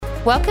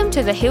Welcome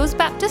to the Hills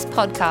Baptist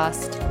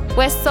Podcast.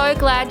 We're so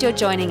glad you're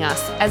joining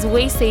us as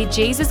we see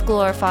Jesus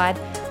glorified,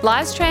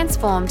 lives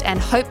transformed, and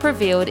hope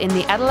revealed in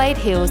the Adelaide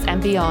Hills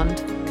and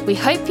beyond. We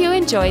hope you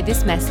enjoy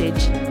this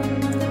message.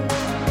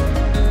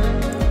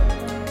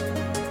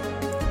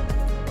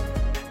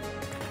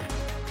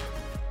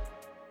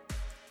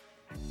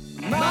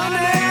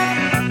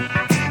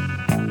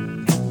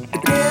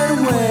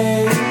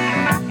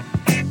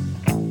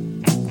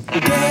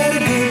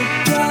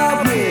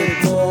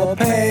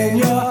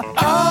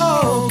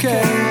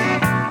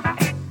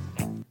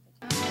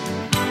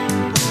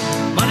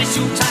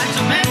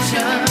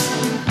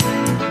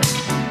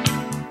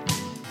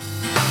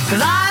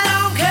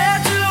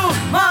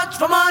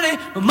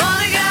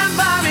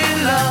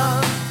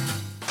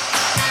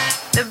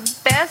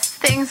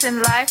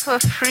 In life for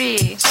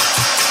free,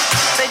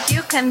 but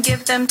you can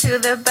give them to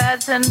the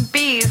birds and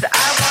bees.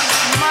 I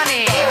want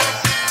money.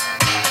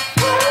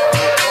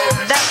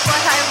 That's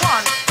what I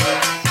want.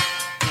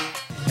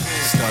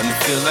 Starting to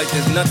feel like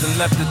there's nothing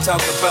left to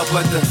talk about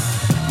but the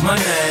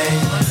money.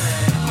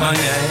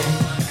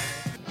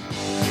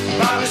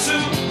 Bobby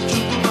Sue,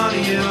 keep the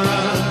money and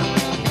run.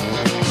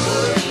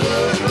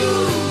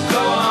 Go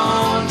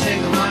on,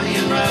 take the money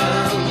and run.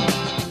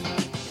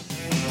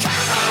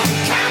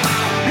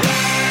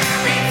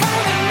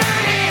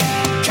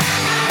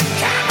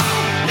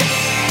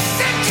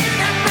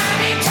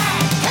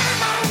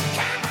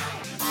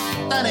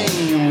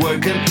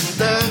 Working,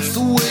 that's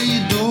the way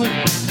you do it.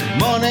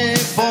 Money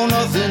for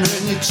nothing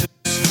and you just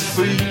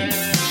free.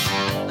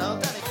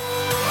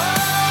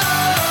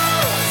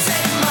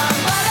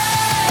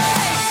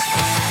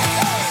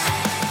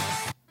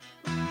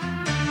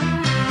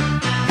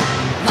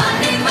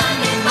 Money,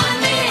 money,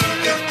 money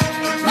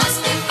must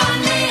be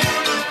funny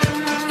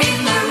in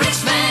the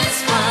rich man's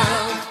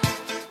world.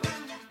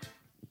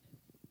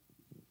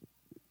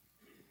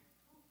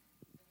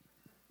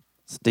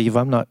 Steve,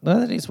 no,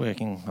 that is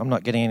working. I'm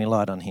not getting any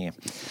light on here.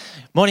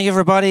 Morning,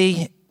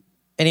 everybody.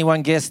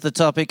 Anyone guess the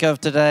topic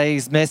of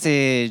today's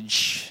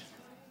message?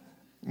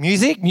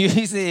 Music?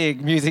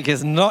 Music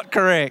is not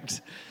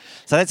correct.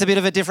 So that's a bit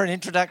of a different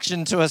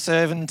introduction to a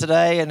sermon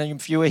today. And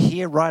if you were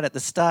here right at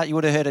the start, you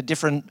would have heard a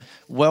different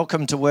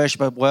welcome to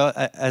worship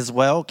as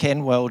well.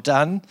 Ken, well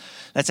done.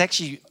 That's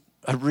actually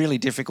a really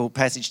difficult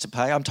passage to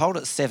play. I'm told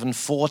it's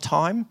 7/4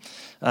 time.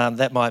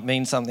 That might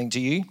mean something to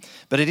you,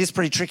 but it is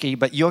pretty tricky,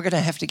 but you're going to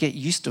have to get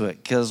used to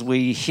it because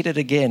we hit it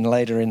again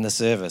later in the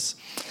service.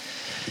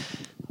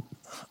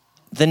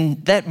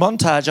 Then that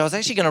montage, I was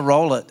actually going to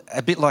roll it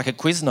a bit like a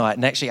quiz night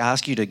and actually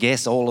ask you to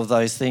guess all of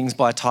those things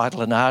by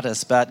title and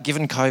artist, but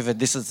given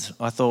COVID,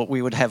 I thought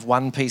we would have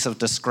one piece of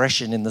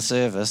discretion in the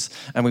service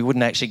and we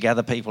wouldn't actually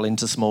gather people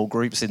into small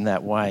groups in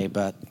that way,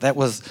 but that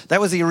was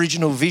the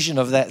original vision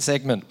of that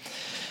segment.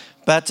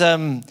 But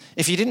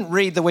if you didn't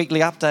read the weekly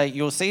update,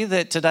 you'll see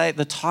that today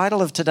the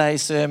title of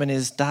today's sermon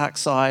is Dark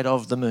Side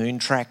of the Moon,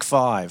 Track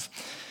 5.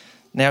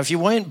 Now, if you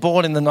weren't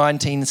born in the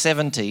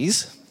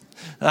 1970s,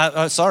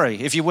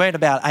 if you weren't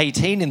about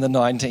 18 in the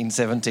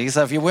 1970s,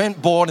 so if you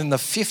weren't born in the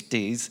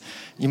 50s,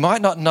 you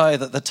might not know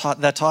that the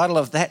title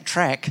of that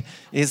track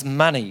is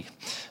Money,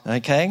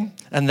 okay?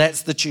 And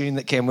that's the tune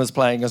that Ken was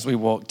playing as we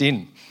walked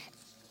in.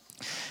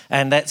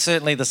 And that's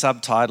certainly the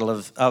subtitle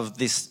of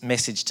this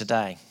message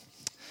today.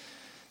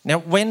 Now,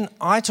 when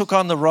I took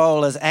on the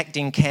role as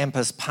acting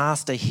campus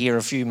pastor here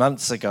a few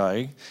months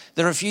ago,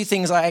 there are a few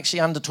things I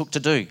actually undertook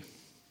to do.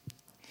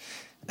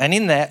 And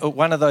in that,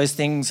 one of those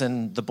things,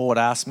 and the board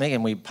asked me,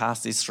 and we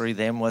passed this through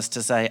them, was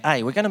to say,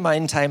 hey, we're going to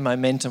maintain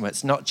momentum.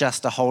 It's not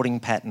just a holding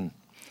pattern.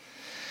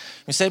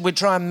 We said we'd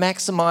try and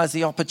maximise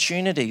the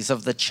opportunities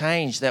of the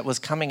change that was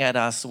coming at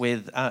us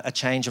with a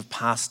change of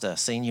pastor,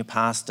 senior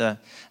pastor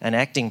and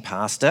acting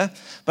pastor,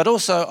 but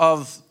also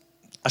of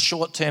a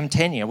short-term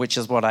tenure, which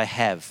is what I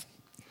have.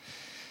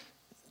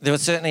 There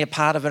was certainly a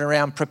part of it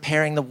around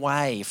preparing the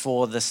way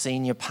for the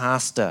senior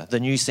pastor, the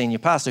new senior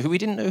pastor, who we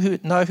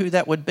didn't know who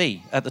that would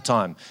be at the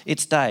time.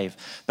 It's Dave,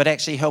 but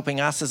actually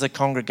helping us as a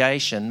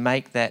congregation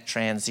make that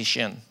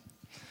transition.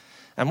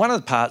 And one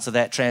of the parts of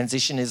that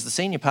transition is the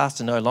senior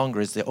pastor no longer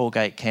is the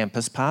Aldgate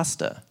campus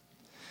pastor.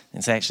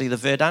 It's actually the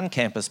Verdun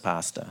campus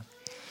pastor.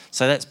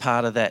 So that's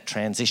part of that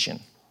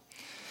transition.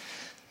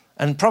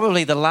 And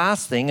probably the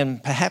last thing,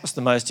 and perhaps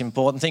the most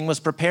important thing, was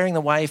preparing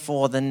the way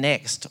for the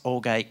next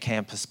Aldgate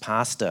campus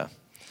pastor.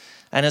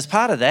 And as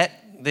part of that,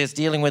 there's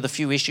dealing with a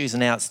few issues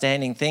and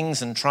outstanding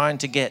things and trying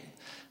to get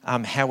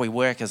how we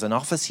work as an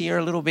office here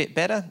a little bit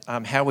better,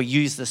 how we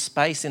use the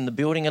space in the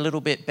building a little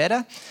bit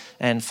better.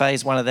 And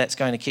phase 1 of that's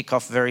going to kick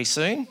off very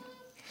soon.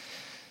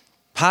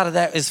 Part of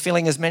that is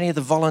filling as many of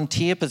the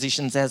volunteer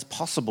positions as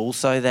possible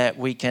so that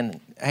we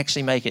can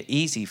actually make it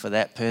easy for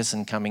that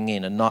person coming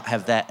in and not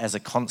have that as a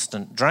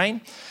constant drain.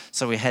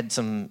 So we had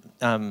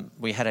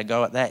a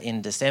go at that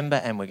in December,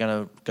 and we're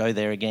going to go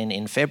there again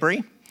in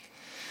February.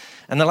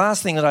 And the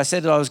last thing that I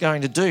said that I was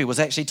going to do was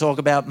actually talk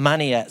about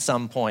money at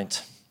some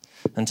point.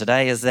 And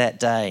today is that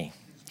day.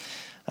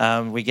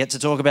 We get to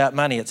talk about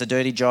money. It's a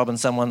dirty job and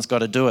someone's got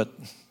to do it.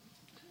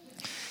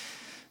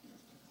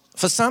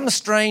 For some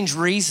strange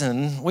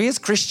reason, we as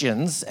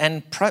Christians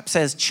and perhaps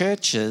as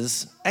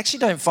churches actually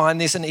don't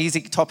find this an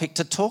easy topic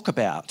to talk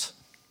about.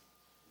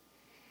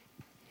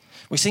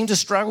 We seem to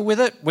struggle with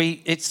it.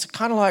 It's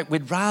kind of like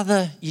we'd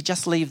rather you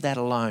just leave that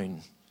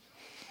alone.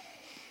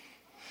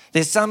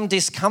 There's some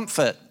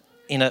discomfort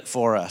in it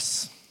for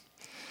us.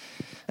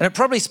 And it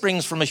probably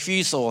springs from a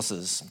few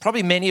sources.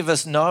 Probably many of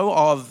us know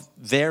of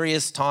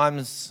various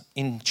times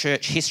in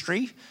church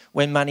history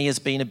when money has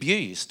been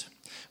abused,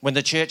 when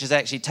the church has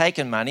actually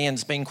taken money and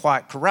it's been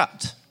quite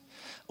corrupt,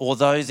 or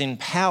those in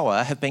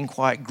power have been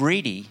quite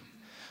greedy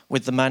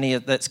with the money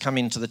that's come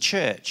into the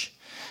church.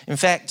 In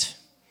fact,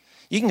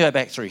 you can go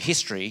back through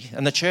history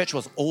and the church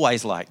was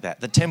always like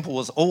that. The temple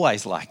was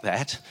always like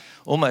that,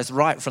 almost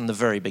right from the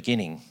very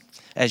beginning.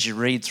 As you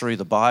read through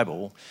the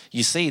Bible,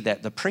 you see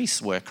that the priests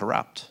were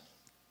corrupt.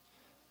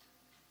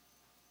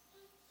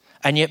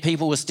 And yet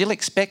people were still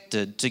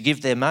expected to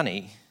give their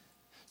money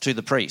to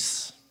the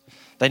priests.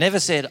 They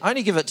never said,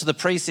 only give it to the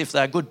priests if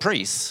they're good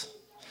priests.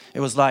 It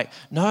was like,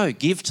 no,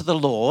 give to the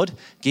Lord,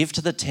 give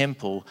to the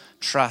temple,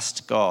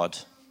 trust God.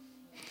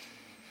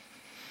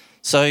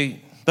 So,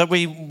 but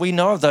we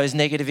know of those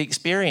negative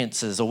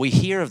experiences, or we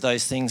hear of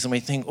those things and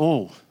we think,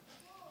 oh,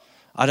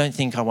 I don't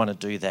think I want to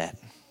do that.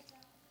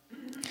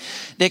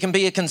 There can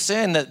be a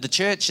concern that the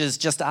church is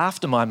just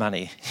after my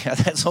money.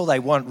 That's all they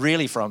want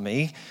really from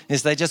me,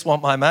 is they just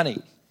want my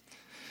money.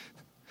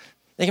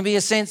 There can be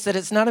a sense that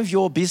it's none of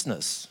your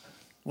business.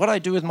 What I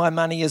do with my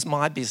money is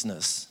my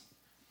business.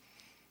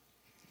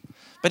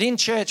 But in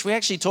church, we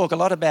actually talk a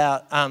lot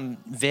about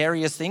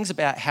various things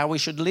about how we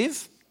should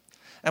live.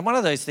 And one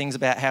of those things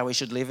about how we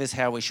should live is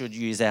how we should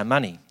use our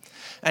money.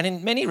 And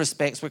in many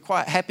respects, we're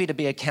quite happy to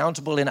be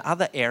accountable in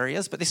other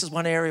areas, but this is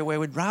one area where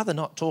we'd rather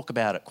not talk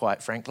about it,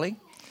 quite frankly.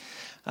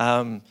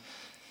 And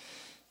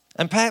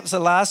perhaps the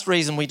last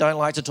reason we don't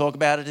like to talk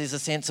about it is a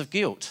sense of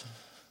guilt.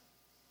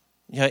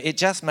 It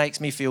just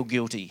makes me feel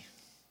guilty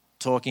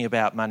talking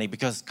about money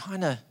because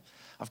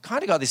I've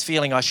kind of got this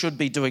feeling I should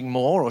be doing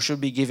more or should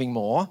be giving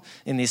more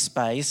in this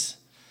space.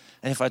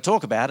 And if I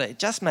talk about it, it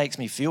just makes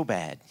me feel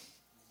bad.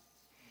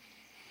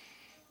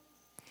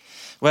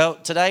 Well,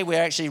 today we're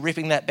actually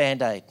ripping that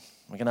Band-Aid.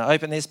 We're going to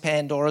open this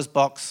Pandora's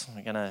box.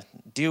 We're going to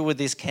deal with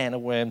this can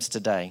of worms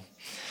today.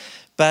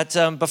 But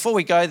before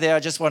we go there, I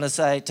just want to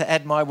say, to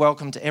add my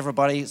welcome to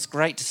everybody, it's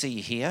great to see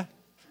you here.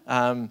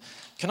 Can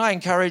I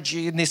encourage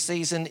you in this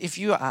season, if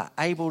you are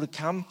able to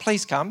come,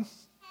 please come.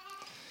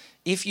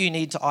 If you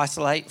need to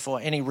isolate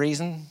for any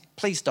reason,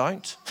 please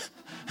don't.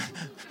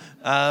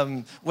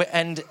 And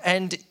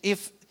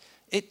if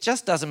it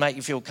just doesn't make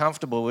you feel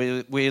comfortable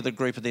with a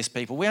group of these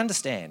people, we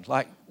understand,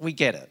 we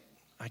get it.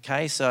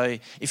 Okay, so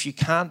if you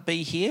can't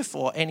be here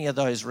for any of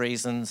those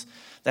reasons,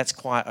 that's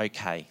quite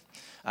okay.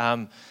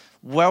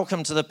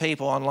 Welcome to the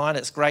people online.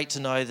 It's great to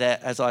know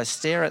that as I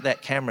stare at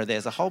that camera,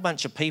 there's a whole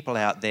bunch of people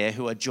out there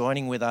who are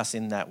joining with us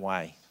in that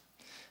way.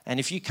 And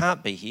if you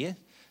can't be here,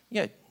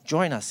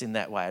 join us in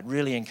that way. I'd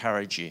really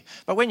encourage you.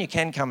 But when you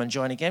can come and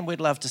join again,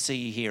 we'd love to see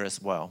you here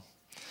as well.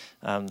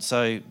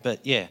 So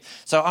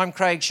I'm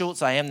Craig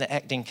Schultz. I am the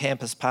acting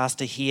campus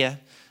pastor here.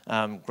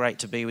 Great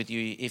to be with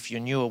you. If you're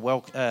new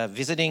or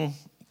visiting,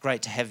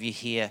 great to have you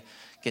here.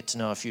 Get to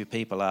know a few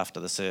people after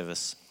the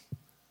service.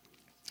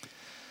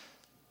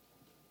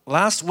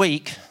 Last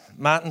week,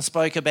 Martin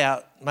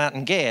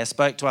Gare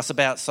spoke to us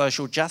about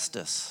social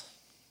justice.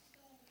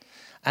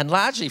 And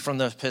largely from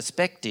the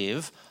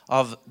perspective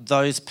of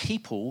those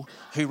people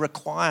who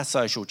require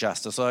social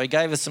justice. So he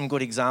gave us some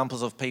good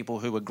examples of people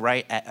who were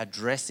great at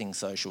addressing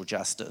social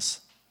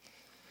justice.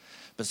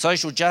 But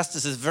social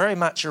justice is very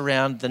much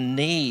around the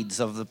needs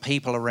of the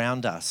people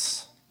around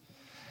us.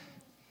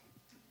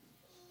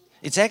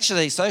 It's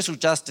actually, social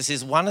justice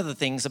is one of the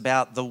things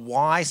about the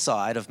why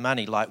side of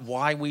money, like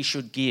why we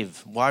should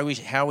give,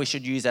 how we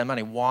should use our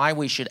money, why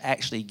we should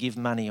actually give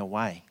money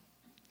away.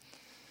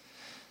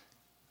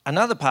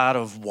 Another part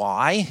of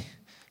why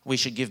we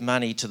should give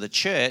money to the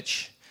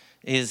church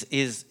is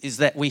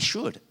that we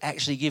should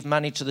actually give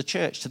money to the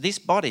church, to this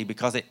body,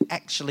 because it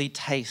actually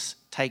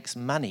takes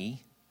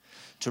money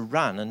to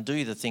run and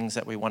do the things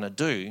that we want to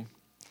do,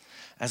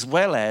 as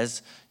well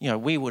as,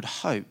 we would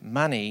hope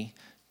money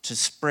to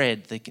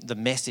spread the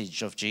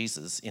message of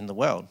Jesus in the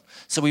world.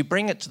 So we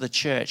bring it to the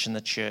church and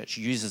the church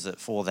uses it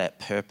for that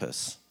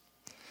purpose.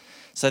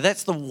 So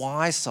that's the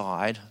why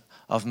side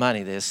of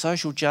money. There's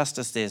social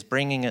justice, there's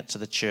bringing it to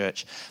the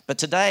church. But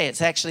today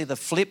it's actually the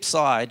flip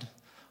side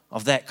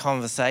of that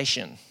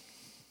conversation.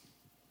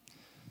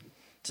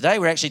 Today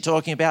we're actually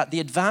talking about the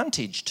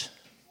advantaged.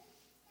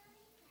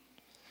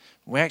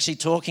 We're actually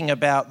talking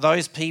about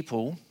those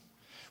people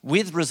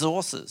with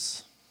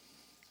resources.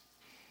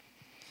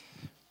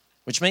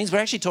 Which means we're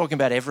actually talking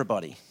about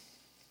everybody.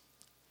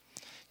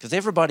 Because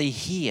everybody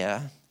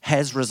here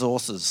has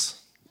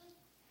resources.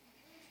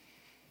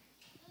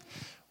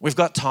 We've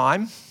got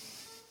time.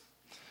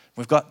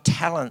 We've got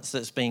talents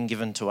that's been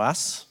given to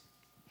us.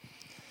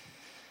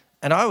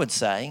 And I would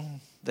say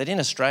that in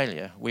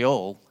Australia, we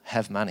all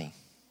have money.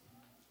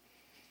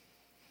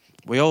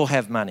 We all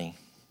have money.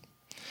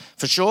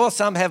 For sure,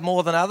 some have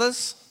more than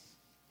others,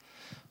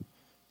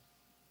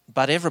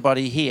 but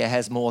everybody here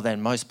has more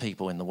than most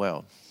people in the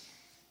world.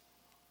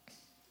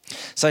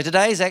 So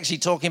today is actually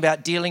talking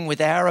about dealing with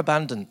our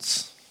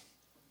abundance.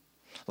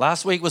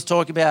 Last week was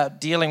talking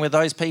about dealing with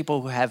those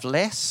people who have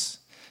less.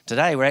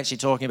 Today we're actually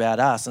talking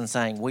about us and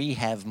saying we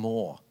have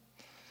more.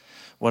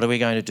 What are we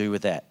going to do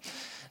with that?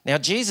 Now,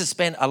 Jesus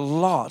spent a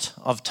lot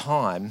of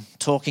time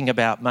talking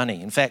about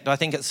money. In fact, I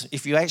think it's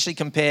if you actually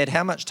compared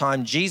how much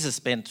time Jesus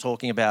spent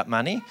talking about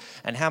money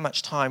and how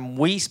much time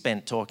we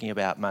spent talking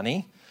about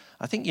money,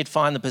 I think you'd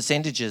find the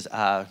percentages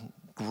are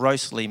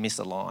grossly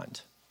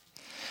misaligned.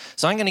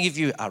 So I'm going to give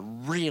you a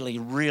really,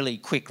 really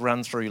quick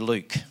run through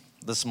Luke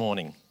this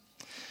morning.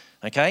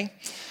 Okay?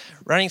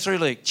 Running through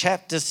Luke,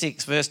 chapter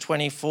 6, verse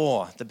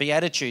 24, the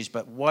Beatitudes,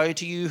 but woe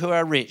to you who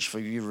are rich, for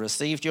you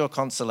received your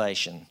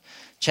consolation.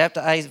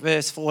 Chapter 8,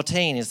 verse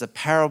 14 is the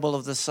parable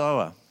of the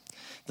sower.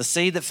 The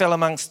seed that fell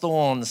amongst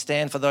thorns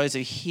stand for those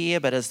who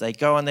hear, but as they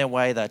go on their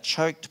way, they're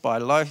choked by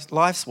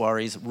life's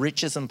worries,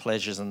 riches and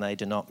pleasures, and they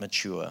do not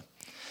mature.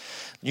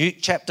 Luke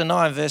chapter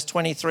 9, verse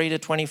 23 to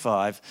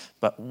 25,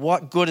 but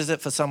what good is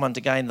it for someone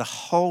to gain the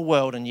whole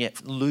world and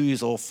yet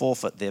lose or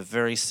forfeit their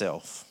very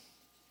self?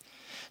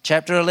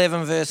 Chapter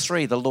 11, verse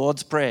 3, the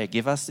Lord's Prayer,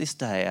 give us this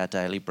day our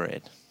daily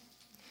bread.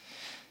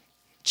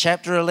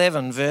 Chapter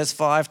 11, verse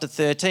 5 to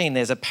 13,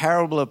 there's a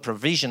parable of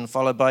provision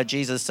followed by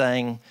Jesus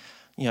saying,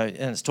 and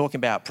it's talking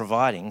about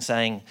providing,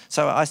 saying,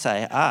 so I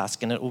say,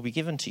 ask and it will be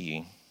given to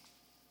you.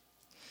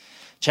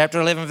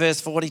 Chapter 11, verse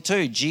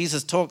 42,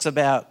 Jesus talks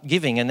about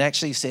giving and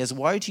actually says,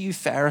 woe to you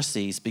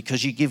Pharisees,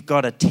 because you give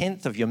God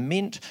 1/10 of your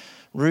mint,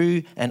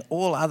 rue, and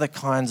all other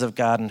kinds of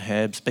garden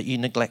herbs, but you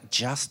neglect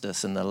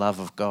justice and the love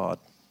of God.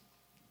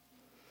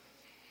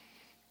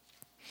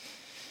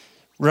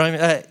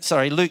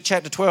 Luke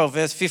chapter 12,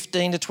 verse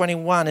 15 to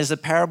 21 is a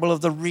parable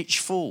of the rich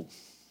fool.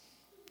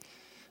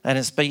 And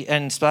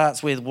it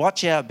starts with,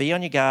 watch out, be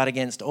on your guard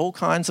against all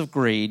kinds of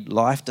greed.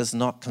 Life does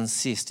not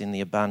consist in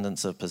the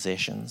abundance of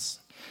possessions.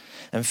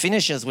 And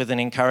finishes with an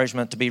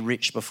encouragement to be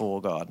rich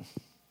before God.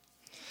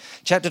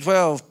 Chapter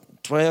 12,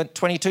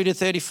 22 to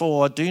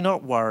 34, do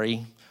not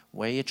worry.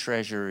 Where your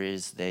treasure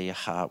is, there your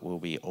heart will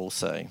be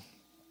also.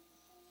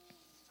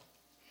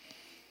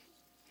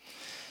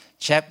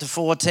 Chapter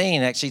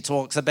 14 actually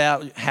talks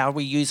about how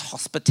we use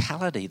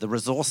hospitality, the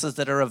resources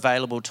that are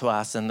available to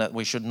us, and that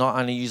we should not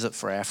only use it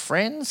for our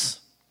friends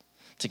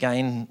to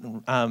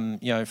gain,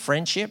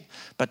 friendship,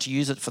 but to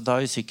use it for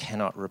those who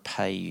cannot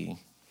repay you.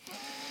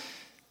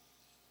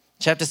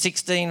 Chapter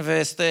 16,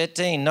 verse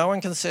 13, no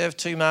one can serve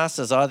two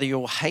masters. Either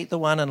you'll hate the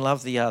one and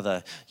love the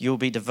other. You'll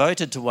be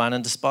devoted to one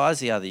and despise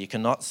the other. You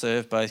cannot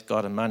serve both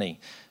God and money.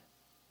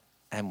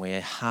 And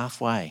we're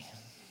halfway.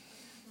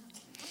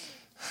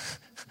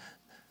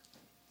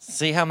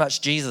 See how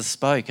much Jesus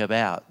spoke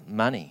about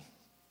money.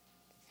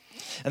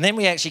 And then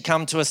we actually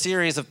come to a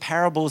series of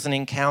parables and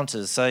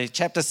encounters. So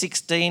chapter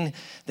 16,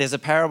 there's a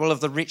parable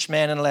of the rich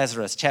man and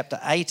Lazarus. Chapter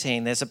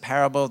 18, there's a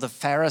parable of the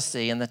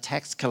Pharisee and the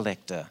tax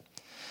collector.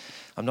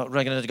 I'm not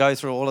going to go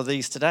through all of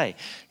these today.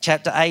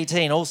 Chapter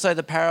 18, also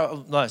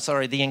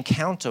the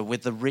encounter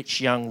with the rich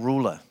young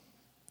ruler,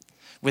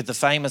 with the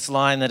famous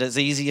line that it's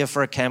easier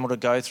for a camel to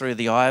go through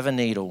the eye of a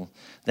needle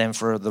than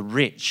for the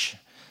rich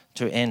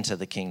to enter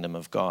the kingdom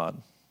of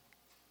God.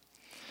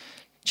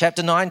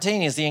 Chapter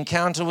 19 is the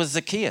encounter with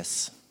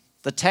Zacchaeus,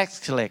 the tax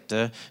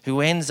collector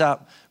who ends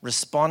up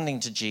responding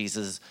to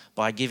Jesus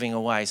by giving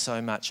away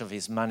so much of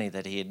his money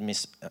that he had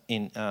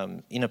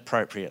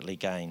inappropriately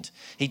gained.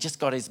 He just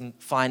got his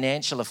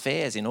financial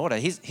affairs in order.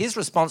 His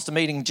response to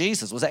meeting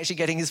Jesus was actually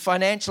getting his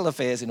financial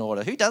affairs in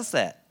order. Who does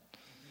that?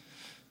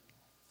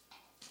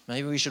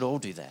 Maybe we should all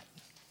do that.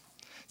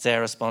 It's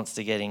our response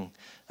to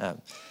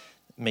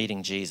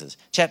meeting Jesus.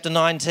 Chapter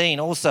 19,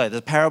 also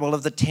the parable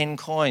of the 10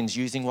 coins,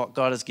 using what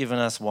God has given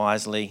us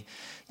wisely.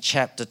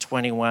 Chapter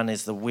 21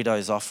 is the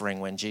widow's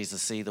offering, when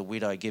Jesus see the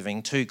widow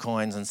giving 2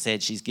 coins and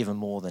said she's given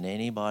more than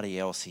anybody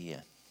else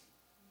here.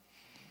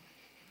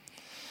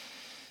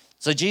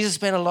 So Jesus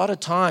spent a lot of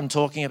time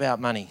talking about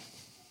money,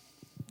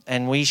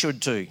 and we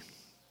should too.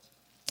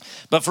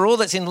 But for all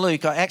that's in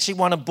Luke, I actually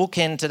want to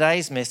bookend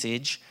today's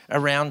message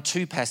around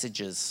 2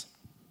 passages.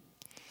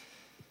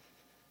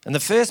 And the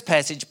first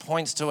passage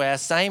points to our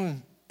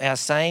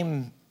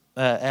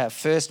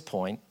first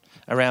point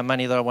around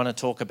money that I want to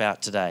talk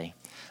about today.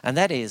 And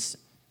that is,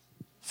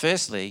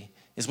 firstly,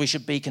 is we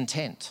should be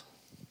content.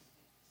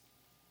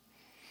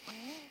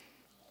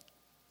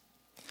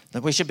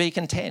 That we should be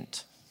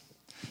content.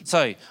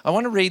 So I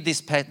want to read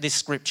this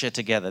scripture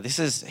together. This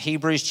is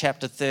Hebrews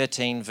chapter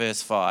 13,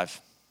 verse 5.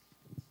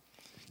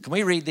 Can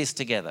we read this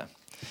together?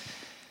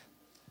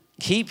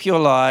 Keep your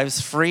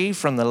lives free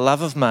from the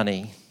love of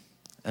money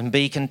and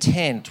be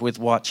content with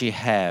what you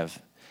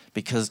have,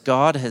 because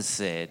God has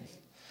said,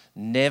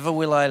 never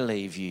will I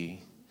leave you,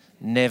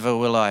 never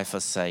will I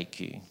forsake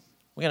you.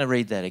 We're going to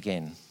read that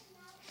again,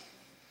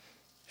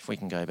 if we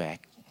can go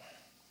back.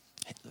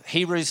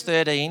 Hebrews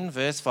 13,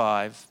 verse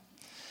 5.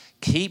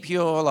 Keep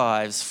your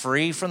lives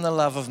free from the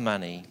love of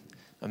money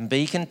and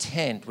be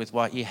content with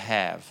what you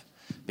have,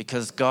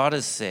 because God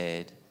has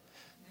said,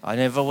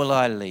 never will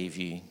I leave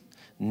you,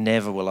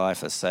 never will I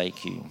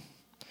forsake you.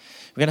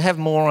 We're going to have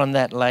more on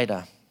that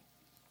later.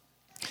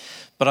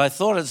 But I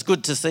thought it's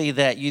good to see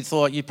that you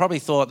probably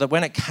thought that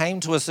when it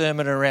came to a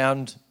sermon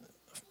around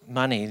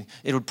money,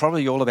 it would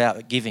probably be all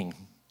about giving.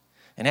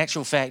 In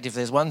actual fact, if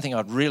there's one thing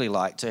I'd really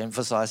like to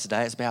emphasise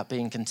today, it's about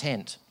being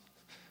content.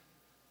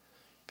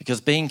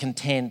 Because being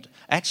content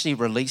actually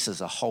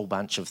releases a whole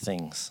bunch of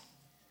things.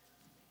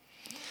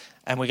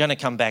 And we're going to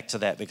come back to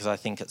that because I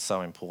think it's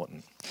so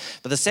important.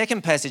 But the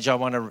second passage I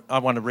want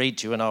to read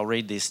to you, and I'll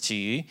read this to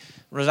you,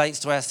 relates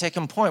to our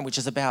second point, which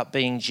is about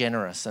being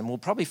generous. And we'll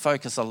probably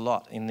focus a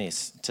lot in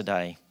this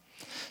today.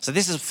 So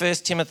this is 1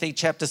 Timothy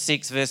chapter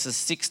 6, verses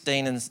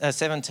 17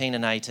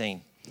 and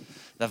 18.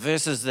 The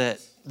verses that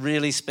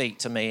really speak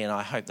to me, and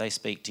I hope they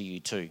speak to you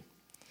too.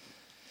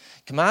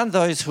 Command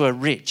those who are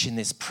rich in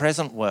this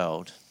present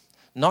world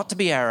not to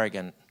be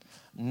arrogant,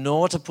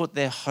 nor to put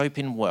their hope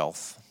in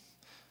wealth,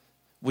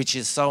 which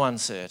is so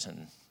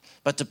uncertain,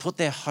 but to put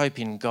their hope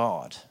in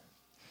God,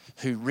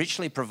 who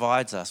richly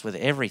provides us with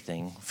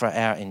everything for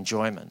our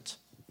enjoyment.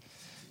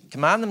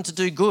 Command them to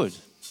do good,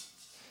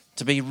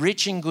 to be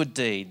rich in good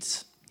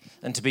deeds,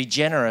 and to be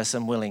generous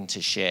and willing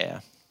to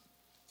share.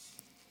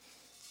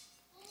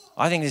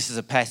 I think this is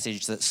a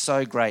passage that's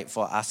so great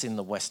for us in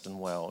the Western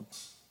world.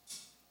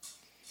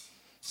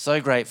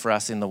 So great for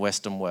us in the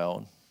Western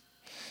world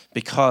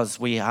because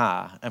we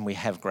are and we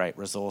have great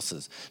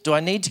resources. Do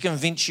I need to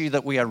convince you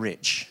that we are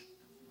rich?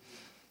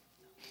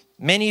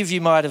 Many of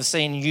you might have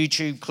seen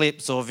YouTube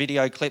clips or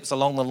video clips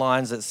along the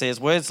lines that says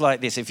words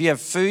like this: if you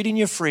have food in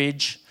your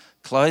fridge,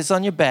 clothes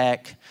on your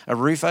back, a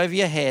roof over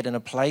your head and a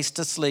place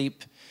to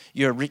sleep,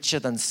 you're richer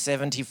than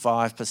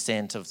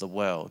 75% of the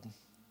world.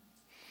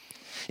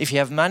 If you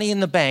have money in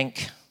the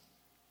bank,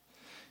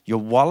 your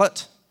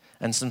wallet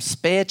and some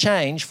spare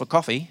change for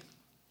coffee,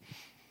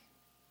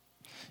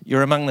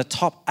 you're among the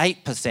top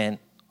 8%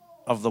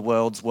 of the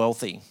world's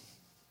wealthy.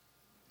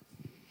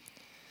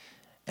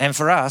 And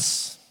for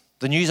us,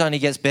 the news only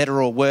gets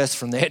better or worse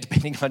from there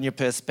depending on your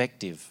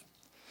perspective.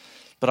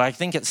 But I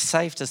think it's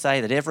safe to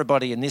say that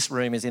everybody in this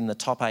room is in the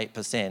top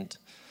 8%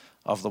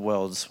 of the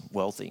world's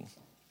wealthy.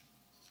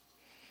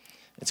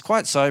 It's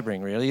quite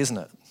sobering, really, isn't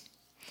it?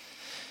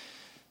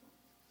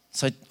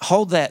 So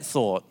hold that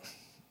thought.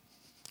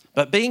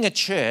 But being a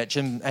church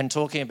and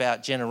talking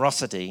about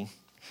generosity,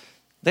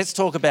 let's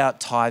talk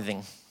about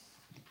tithing.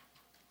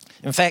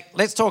 In fact,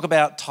 let's talk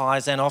about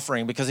tithes and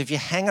offering, because if you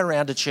hang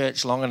around a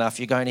church long enough,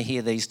 you're going to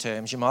hear these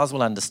terms. You might as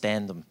well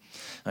understand them,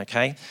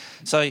 okay?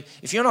 So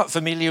if you're not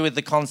familiar with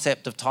the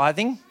concept of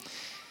tithing,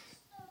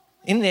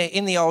 in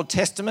the Old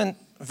Testament,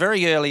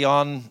 very early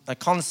on, a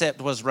concept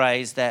was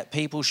raised that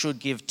people should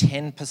give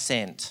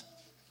 10%.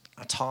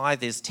 A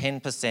tithe is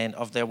 10%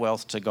 of their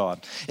wealth to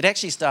God. It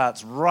actually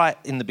starts right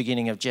in the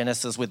beginning of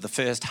Genesis with the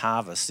first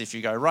harvest. If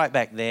you go right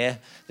back there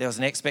was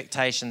an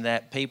expectation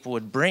that people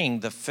would bring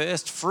the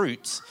first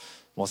fruits.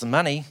 It wasn't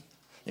money,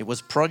 it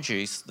was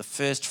produce, the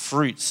first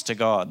fruits to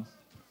God.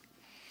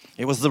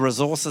 It was the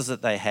resources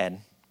that they had.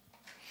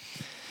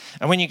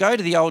 And when you go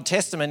to the Old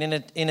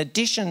Testament, in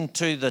addition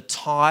to the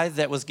tithe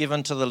that was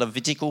given to the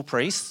Levitical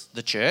priests,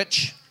 the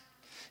church,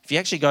 if you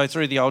actually go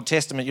through the Old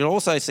Testament, you'll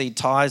also see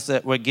tithes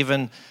that were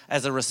given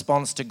as a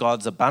response to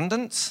God's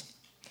abundance.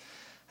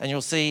 And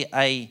you'll see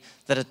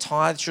that a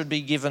tithe should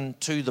be given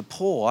to the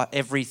poor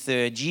every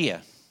third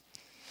year.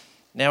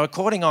 Now,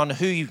 according on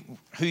who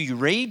you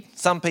read,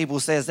 some people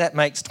says that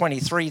makes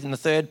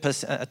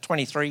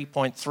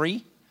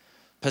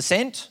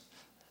 23.3%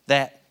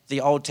 that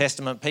the Old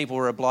Testament people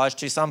were obliged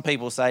to. Some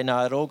people say,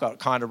 no, it all got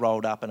kind of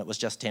rolled up and it was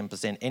just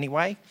 10%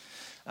 anyway.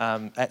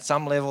 At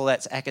some level,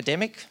 that's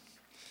academic.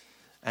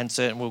 And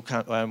certainly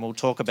we'll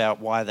talk about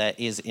why that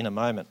is in a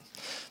moment.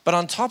 But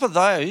on top of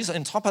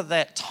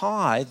that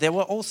tithe, there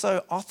were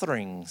also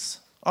offerings.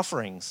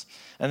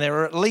 And there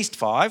were at least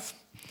 5.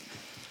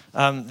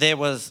 There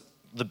was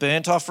the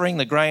burnt offering,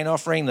 the grain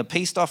offering, the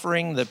peace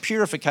offering, the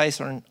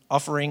purification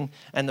offering,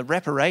 and the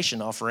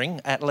reparation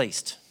offering at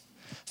least.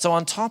 So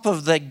on top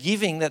of the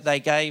giving that they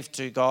gave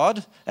to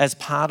God as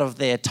part of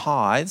their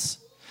tithes,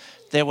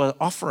 there were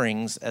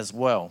offerings as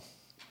well.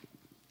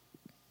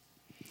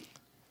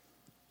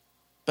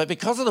 But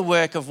because of the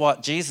work of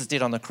what Jesus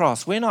did on the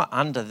cross, we're not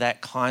under that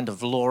kind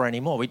of law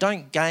anymore. We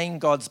don't gain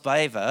God's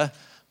favour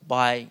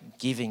by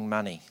giving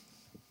money.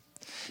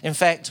 In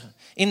fact,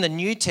 in the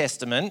New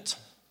Testament,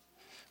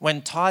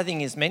 when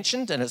tithing is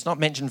mentioned, and it's not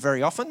mentioned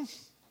very often,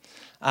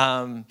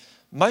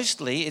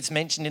 mostly it's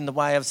mentioned in the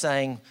way of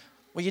saying,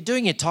 well, you're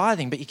doing your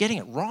tithing, but you're getting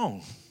it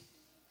wrong.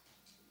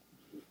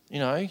 You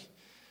know,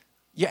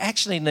 you're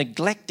actually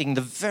neglecting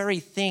the very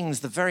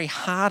things, the very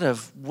heart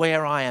of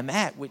where I am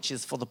at, which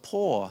is for the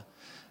poor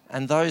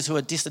and those who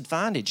are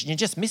disadvantaged. And you're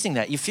just missing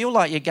that. You feel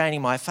like you're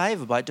gaining my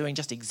favour by doing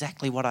just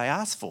exactly what I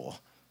asked for.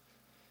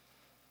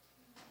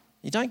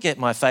 You don't get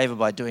my favour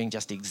by doing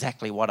just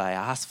exactly what I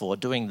asked for,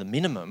 doing the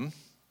minimum.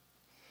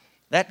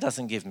 That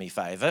doesn't give me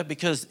favour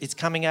because it's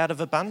coming out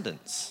of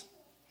abundance.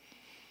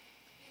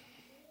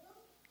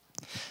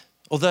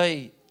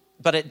 Although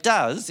But it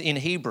does, in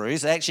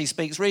Hebrews, it actually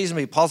speaks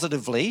reasonably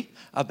positively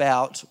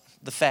about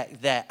the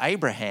fact that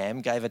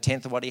Abraham gave a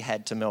tenth of what he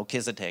had to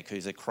Melchizedek,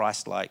 who's a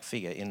Christ-like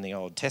figure in the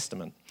Old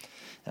Testament,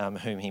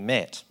 whom he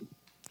met.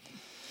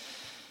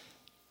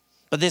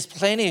 But there's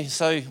plenty,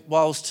 so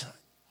whilst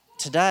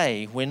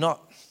today we're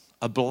not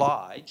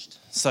obliged,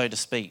 so to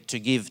speak, to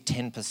give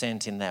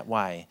 10% in that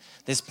way,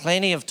 there's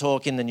plenty of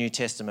talk in the New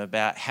Testament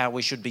about how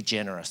we should be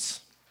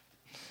generous.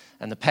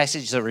 And the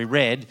passage that we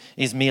read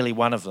is merely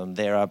one of them.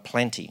 There are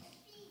plenty.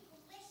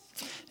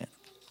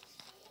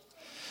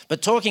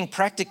 But talking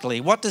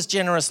practically, what does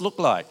generous look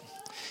like?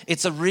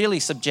 It's a really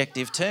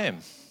subjective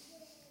term.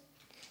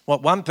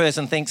 What one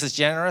person thinks is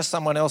generous,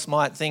 someone else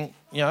might think,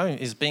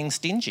 is being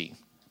stingy.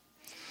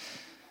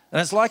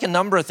 And it's like a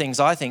number of things,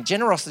 I think.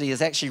 Generosity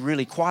is actually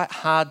really quite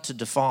hard to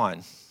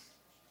define.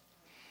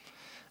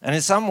 And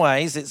in some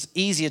ways, it's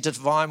easier to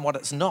define what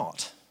it's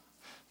not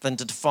than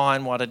to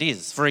define what it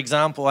is. For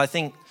example, I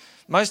think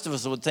most of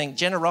us would think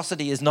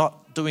generosity is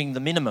not doing the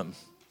minimum.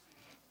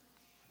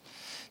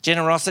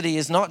 Generosity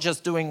is not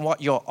just doing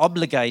what you're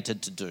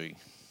obligated to do.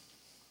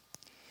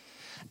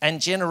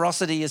 And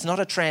generosity is not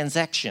a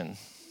transaction.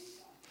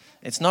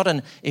 It's not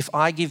an, if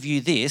I give you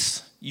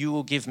this, you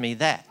will give me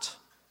that.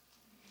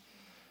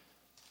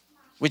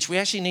 Which we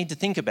actually need to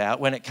think about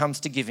when it comes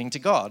to giving to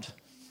God.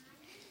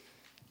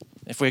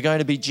 If we're going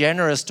to be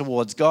generous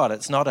towards God,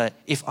 it's not a,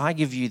 if I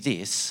give you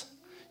this,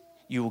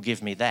 you will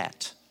give me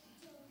that.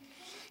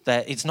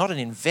 That it's not an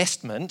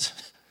investment.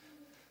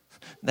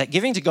 That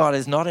giving to God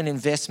is not an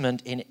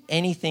investment in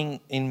anything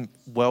in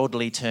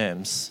worldly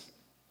terms.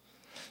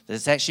 That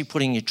it's actually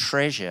putting your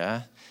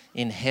treasure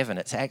in heaven.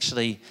 It's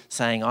actually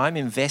saying, I'm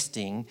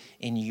investing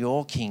in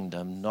your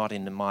kingdom, not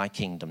in my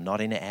kingdom, not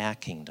in our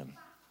kingdom.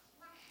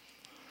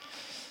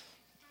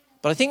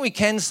 But I think we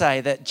can say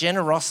that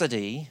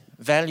generosity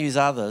values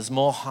others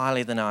more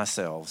highly than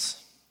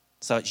ourselves.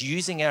 So it's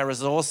using our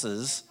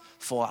resources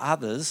for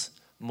others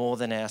more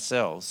than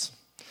ourselves.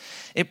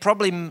 It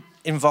probably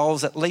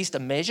involves at least a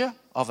measure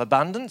of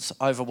abundance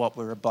over what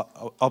we're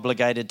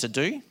obligated to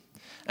do,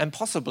 and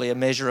possibly a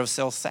measure of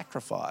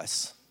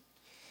self-sacrifice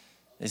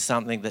is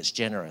something that's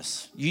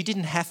generous. You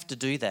didn't have to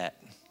do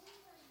that.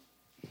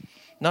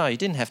 No, you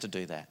didn't have to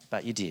do that,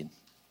 but you did.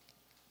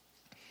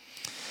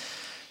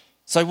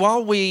 So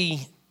while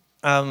we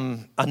are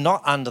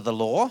not under the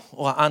law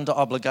or under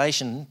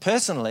obligation,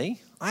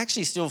 personally, I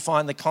actually still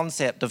find the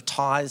concept of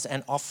tithes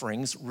and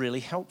offerings really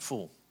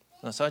helpful.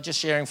 So just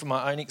sharing from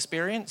my own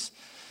experience.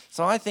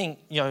 So I think,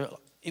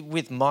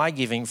 with my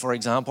giving, for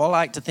example, I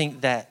like to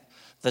think that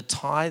the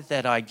tithe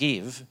that I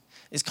give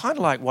is kind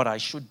of like what I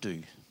should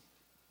do.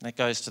 That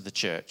goes to the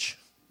church.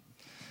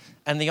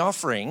 And the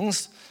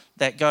offerings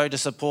that go to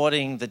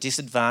supporting the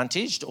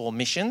disadvantaged or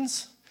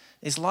missions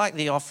is like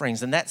the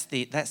offerings, and that's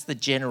the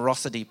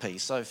generosity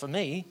piece. So for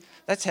me,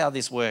 that's how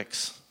this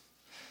works.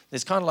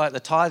 There's kind of like the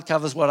tithe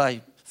covers what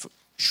I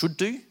should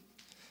do,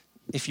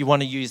 if you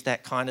want to use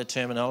that kind of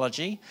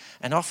terminology,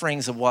 and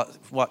offerings are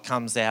what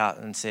comes out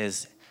and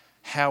says,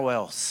 how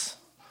else?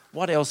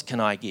 What else can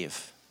I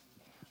give?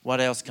 What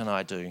else can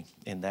I do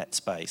in that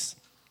space?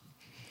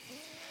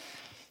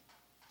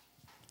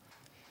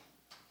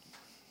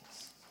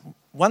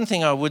 One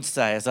thing I would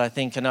say is I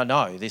think, and I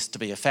know this to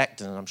be a fact,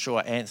 and I'm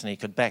sure Anthony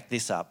could back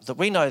this up, that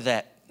we know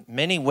that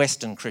many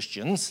Western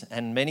Christians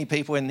and many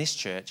people in this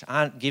church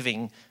aren't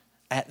giving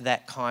at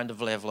that kind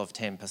of level of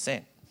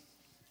 10%.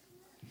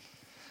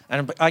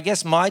 And I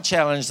guess my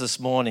challenge this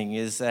morning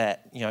is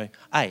that,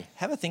 hey,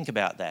 have a think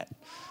about that.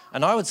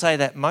 And I would say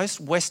that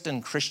most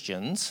Western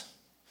Christians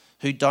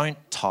who don't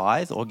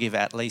tithe or give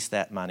at least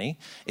that money,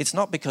 it's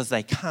not because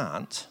they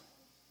can't.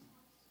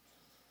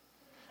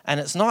 And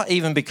it's not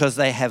even because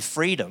they have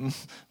freedom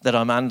that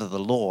I'm under the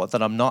law,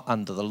 that I'm not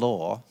under the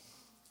law.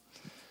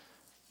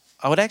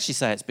 I would actually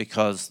say it's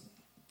because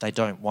they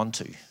don't want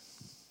to.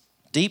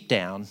 Deep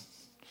down,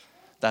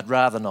 they'd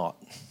rather not.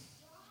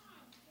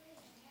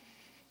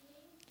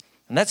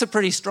 And that's a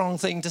pretty strong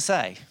thing to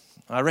say.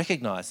 I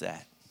recognise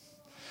that.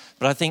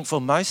 But I think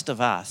for most of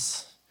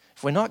us,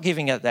 if we're not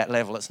giving at that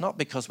level, it's not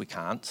because we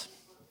can't.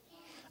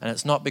 And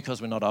it's not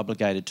because we're not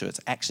obligated to. It's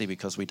actually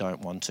because we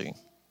don't want to.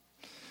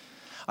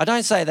 I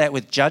don't say that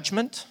with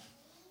judgment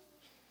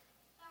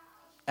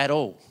at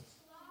all.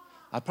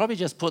 I probably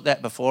just put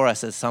that before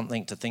us as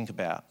something to think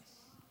about.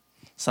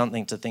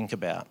 Something to think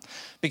about.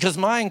 Because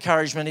my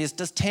encouragement is,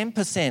 does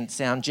 10%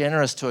 sound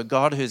generous to a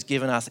God who's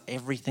given us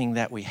everything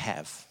that we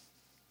have?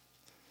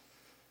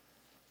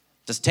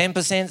 Does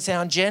 10%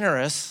 sound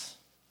generous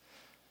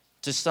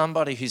to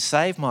somebody who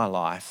saved my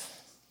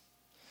life,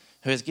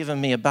 who has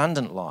given me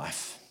abundant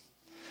life,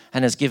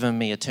 and has given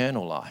me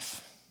eternal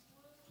life?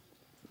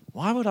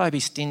 Why would I be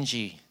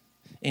stingy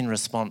in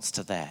response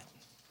to that?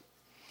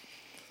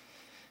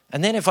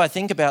 And then if I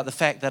think about the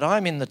fact that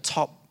I'm in the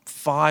top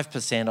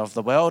 5% of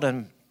the world,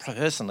 and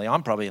personally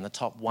I'm probably in the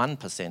top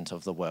 1%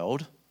 of the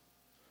world,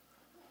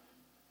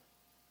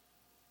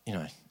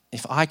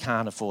 if I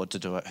can't afford to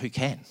do it, who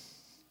can?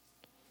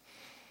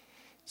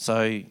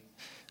 So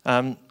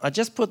I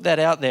just put that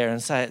out there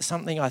and say it's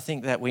something I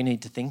think that we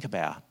need to think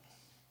about.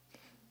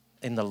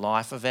 in the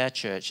life of our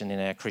church and in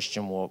our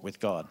Christian walk with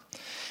God.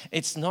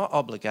 It's not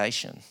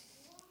obligation.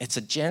 It's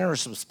a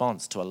generous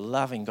response to a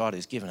loving God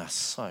who's given us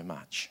so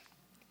much.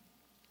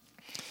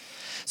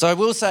 So I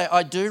will say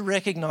I do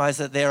recognise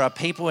that there are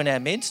people in our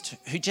midst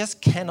who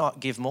just cannot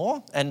give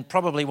more, and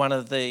probably one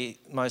of the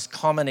most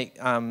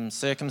common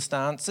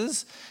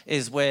circumstances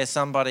is where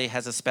somebody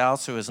has a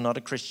spouse who is not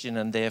a Christian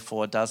and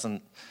therefore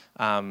doesn't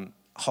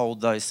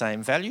hold those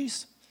same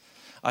values.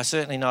 I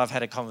certainly know I've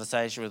had a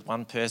conversation with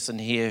one person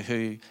here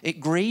who it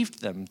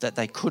grieved them that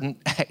they couldn't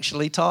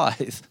actually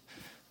tithe.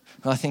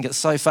 I think it's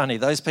so funny.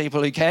 Those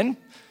people who can,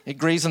 it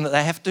grieves them that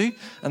they have to,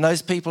 and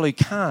those people who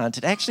can't,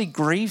 it actually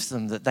grieves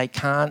them that they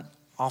can't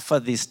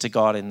offer this to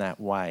God in that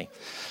way.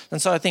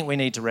 And so I think we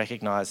need to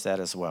recognise that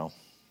as well.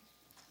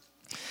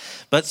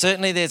 But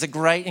certainly there's a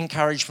great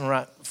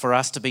encouragement for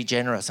us to be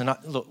generous. And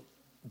look,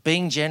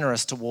 being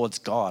generous towards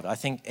God, I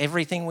think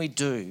everything we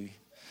do,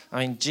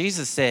 I mean,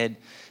 Jesus said,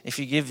 if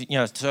you give,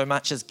 so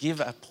much as give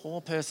a poor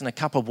person a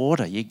cup of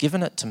water, you're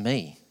giving it to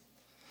me.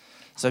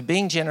 So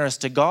being generous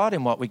to God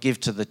in what we give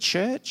to the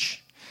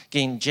church,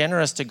 being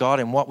generous to God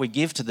in what we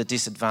give to the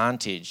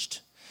disadvantaged,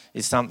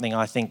 is something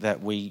I think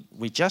that we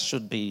just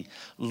should be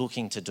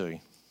looking to do.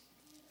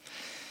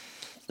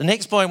 The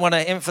next point I want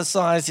to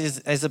emphasise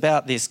is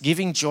about this,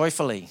 giving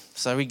joyfully.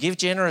 So we give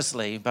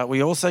generously, but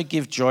we also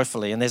give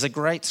joyfully. And there's a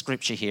great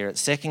scripture here.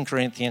 It's 2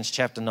 Corinthians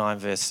chapter 9,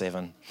 verse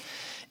 7.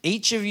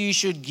 Each of you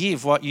should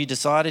give what you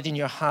decided in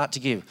your heart to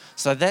give.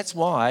 So that's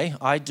why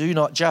I do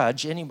not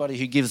judge anybody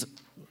who gives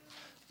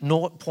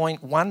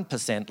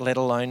 0.1%, let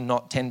alone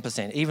not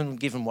 10%, even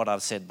given what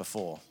I've said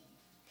before.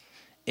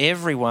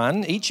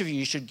 Everyone, each of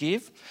you should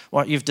give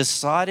what you've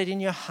decided in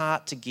your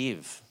heart to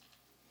give.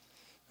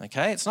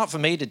 Okay? It's not for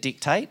me to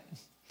dictate.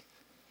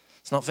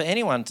 It's not for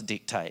anyone to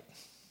dictate.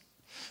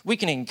 We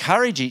can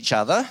encourage each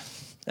other,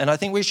 and I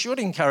think we should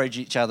encourage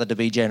each other to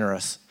be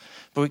generous,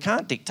 but we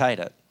can't dictate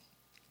it.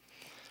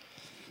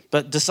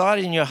 But decide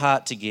in your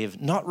heart to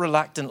give, not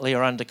reluctantly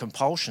or under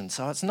compulsion.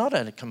 So it's not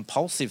a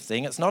compulsive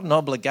thing. It's not an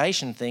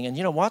obligation thing. And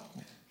you know what?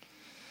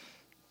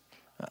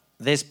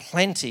 There's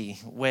plenty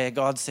where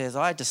God says,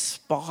 I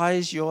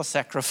despise your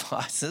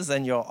sacrifices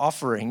and your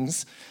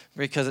offerings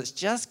because it's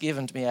just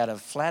given to me out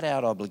of flat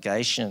out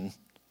obligation.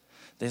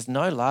 There's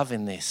no love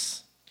in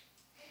this.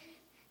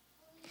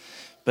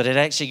 But it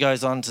actually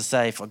goes on to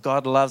say, for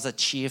God loves a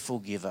cheerful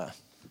giver.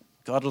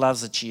 God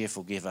loves a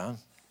cheerful giver.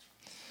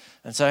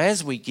 And so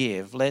as we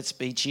give, let's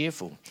be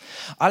cheerful.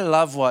 I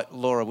love what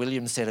Laura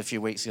Williams said a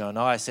few weeks ago. I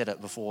know I said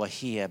it before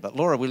here, but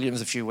Laura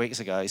Williams a few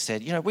weeks ago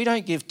said, we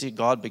don't give to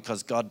God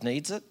because God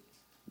needs it.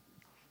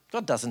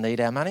 God doesn't need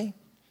our money.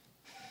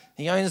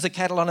 He owns the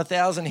cattle on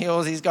 1,000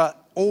 hills. He's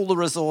got all the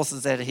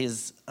resources at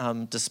his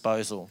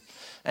disposal.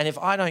 And if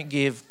I don't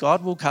give,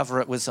 God will cover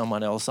it with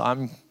someone else.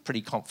 I'm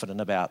pretty confident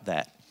about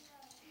that.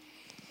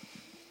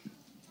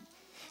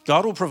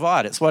 God will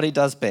provide. It's what he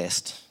does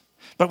best.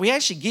 But we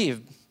actually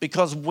give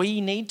because we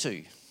need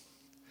to.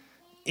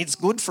 It's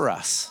good for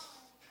us.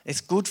 It's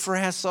good for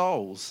our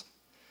souls.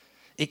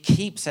 It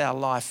keeps our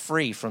life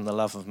free from the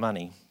love of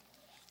money.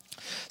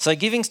 So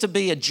giving's to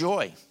be a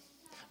joy,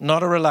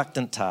 not a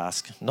reluctant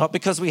task, not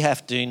because we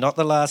have to, not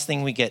the last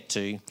thing we get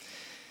to,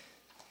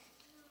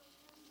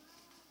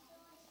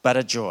 but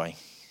a joy.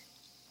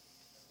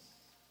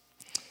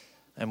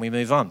 And we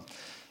move on.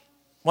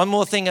 One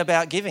more thing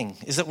about giving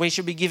is that we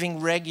should be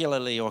giving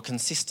regularly or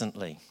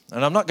consistently.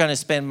 And I'm not going to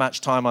spend much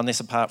time on this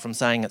apart from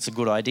saying it's a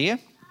good idea.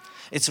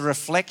 It's a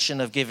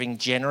reflection of giving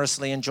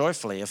generously and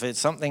joyfully. If it's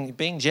something,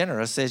 being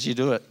generous says you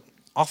do it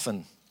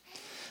often.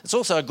 It's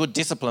also a good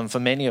discipline for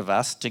many of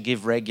us to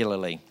give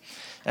regularly.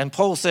 And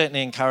Paul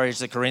certainly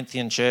encouraged the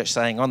Corinthian church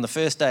saying, on the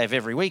first day of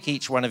every week,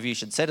 each one of you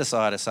should set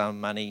aside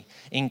some money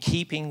in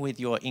keeping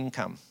with your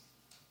income.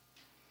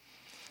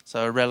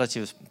 So a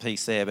relative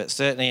piece there, but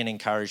certainly an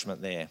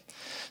encouragement there.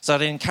 So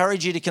I'd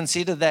encourage you to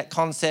consider that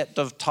concept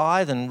of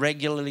tithe and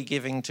regularly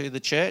giving to the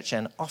church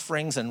and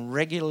offerings and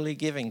regularly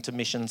giving to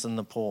missions and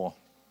the poor.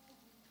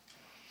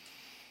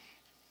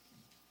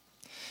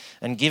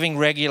 And giving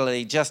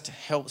regularly just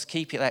helps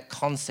keep that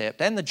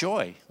concept and the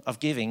joy of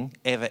giving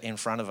ever in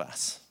front of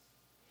us.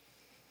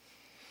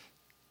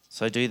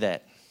 So do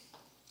that.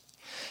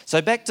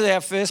 So back to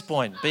our first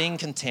point, being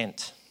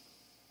content.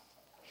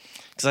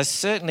 Because I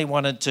certainly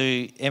wanted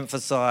to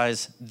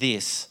emphasise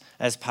this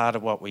as part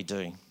of what we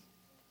do.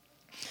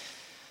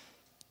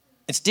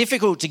 It's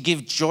difficult to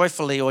give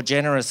joyfully or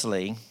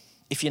generously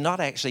if you're not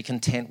actually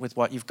content with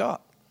what you've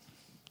got,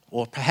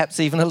 or perhaps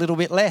even a little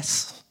bit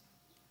less.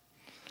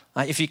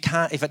 If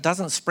it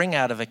doesn't spring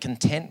out of a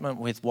contentment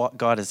with what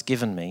God has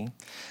given me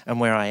and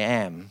where I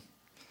am,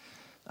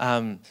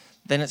 then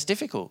it's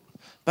difficult.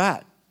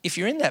 But if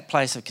you're in that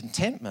place of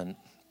contentment,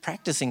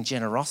 practicing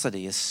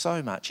generosity is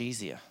so much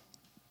easier.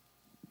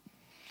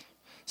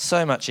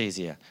 So much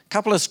easier. A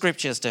couple of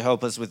scriptures to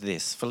help us with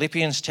this.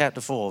 Philippians chapter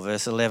 4,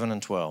 verse 11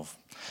 and 12.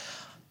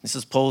 This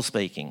is Paul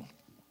speaking,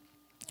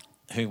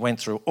 who went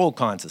through all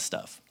kinds of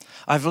stuff.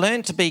 I've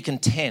learned to be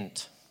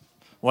content,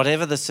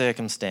 whatever the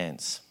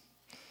circumstance.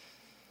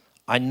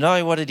 I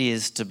know what it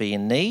is to be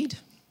in need,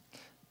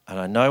 And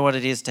I know what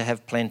it is to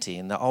have plenty.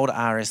 In the old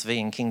RSV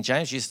and King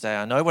James used to say,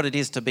 I know what it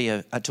is to be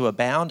to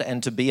abound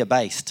and to be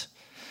abased.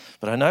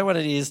 But I know what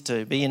it is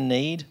to be in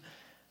need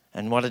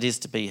and what it is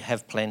to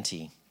have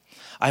plenty.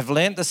 I've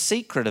learnt the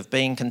secret of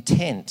being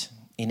content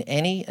in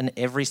any and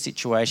every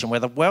situation,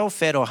 whether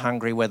well-fed or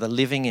hungry, whether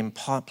living in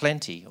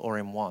plenty or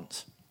in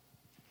want.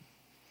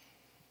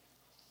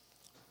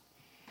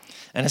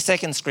 And a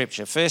second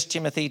scripture, 1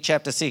 Timothy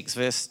chapter 6,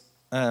 verse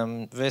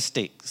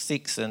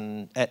 6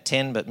 and at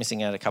 10, but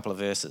missing out a couple of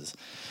verses.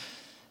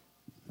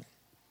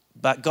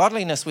 But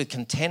godliness with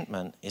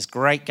contentment is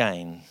great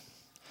gain,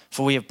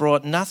 for we have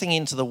brought nothing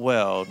into the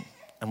world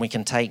and we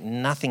can take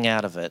nothing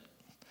out of it.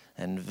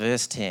 And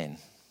verse 10,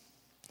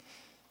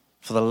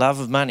 for the love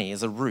of money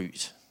is a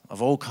root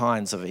of all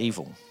kinds of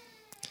evil.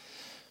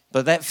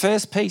 But that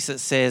first piece that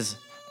says,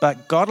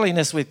 but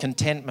godliness with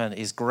contentment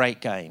is great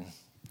gain.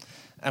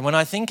 And when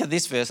I think of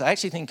this verse, I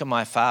actually think of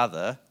my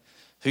father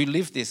who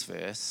lived this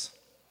verse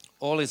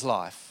all his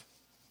life.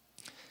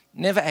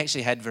 Never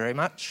actually had very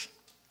much.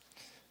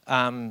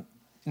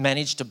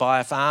 Managed to buy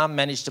a farm,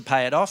 managed to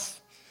pay it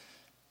off,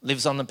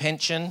 lives on the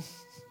pension.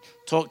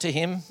 Talk to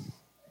him.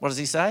 What does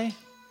he say?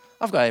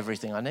 I've got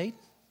everything I need.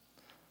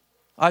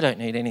 I don't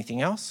need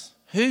anything else.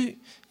 Who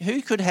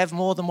could have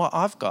more than what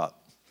I've got?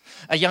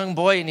 A young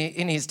boy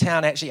in his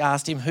town actually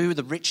asked him who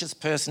the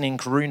richest person in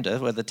Karoonda,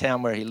 where the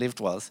town where he lived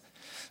was.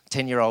 A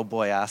 10-year-old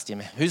boy asked him,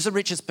 who's the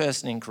richest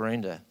person in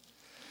Karoonda?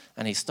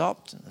 And he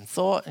stopped and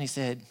thought and he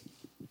said,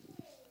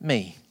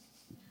 me.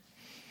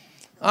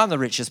 I'm the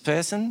richest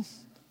person.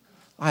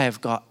 I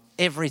have got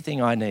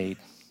everything I need.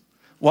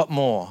 What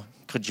more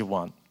could you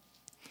want?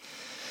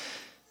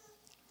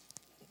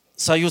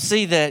 So you'll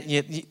see that,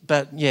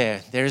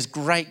 there is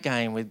great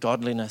gain with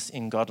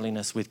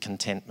godliness with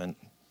contentment.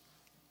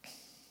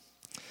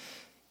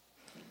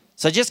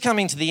 So just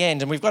coming to the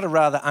end, and we've got a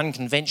rather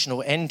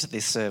unconventional end to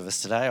this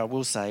service today, I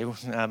will say,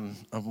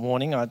 a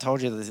warning. I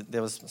told you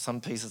there was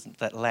some pieces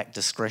that lack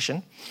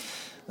discretion.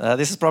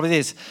 This is probably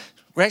this.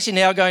 We're actually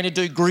now going to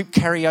do group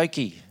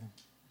karaoke,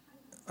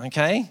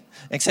 okay?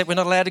 Except we're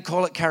not allowed to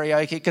call it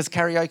karaoke because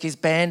karaoke is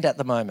banned at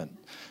the moment.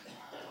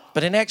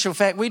 But in actual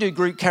fact, we do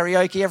group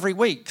karaoke every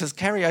week because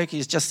karaoke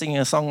is just singing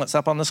a song that's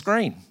up on the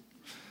screen.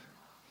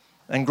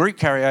 And group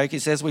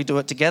karaoke says we do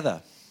it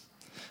together.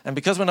 And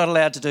because we're not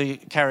allowed to do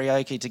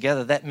karaoke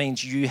together, that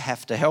means you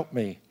have to help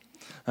me,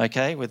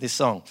 okay, with this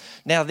song.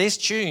 Now, this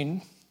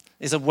tune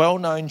is a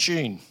well-known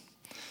tune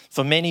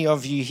for many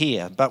of you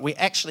here, but we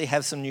actually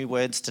have some new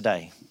words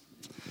today,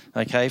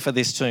 okay, for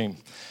this tune.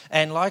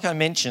 And like I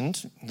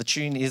mentioned, the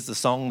tune is the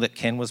song that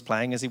Ken was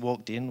playing as he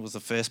walked in, was the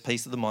first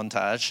piece of the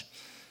montage.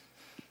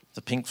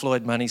 The Pink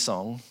Floyd Money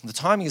song. The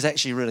timing is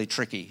actually really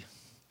tricky.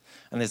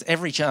 And there's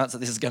every chance that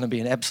this is going to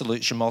be an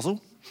absolute schmozzle.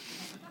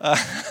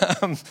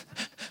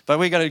 But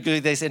we're going to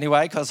do this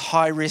anyway because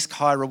high risk,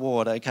 high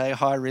reward, okay?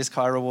 High risk,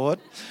 high reward.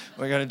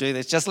 We're going to do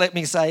this. Just let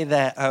me say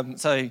that.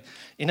 So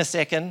in a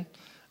second,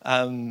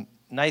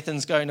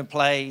 Nathan's going to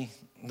play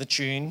the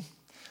tune.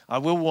 I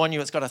will warn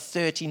you, it's got a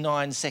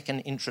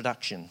 39-second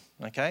introduction.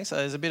 Okay, so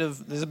there's a bit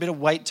of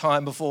wait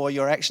time before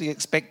you're actually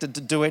expected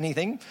to do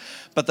anything,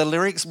 but the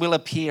lyrics will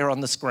appear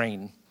on the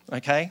screen.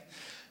 Okay,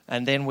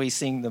 and then we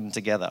sing them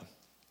together.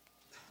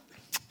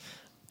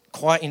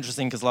 Quite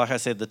interesting because, like I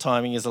said, the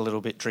timing is a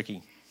little bit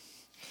tricky,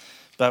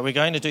 but we're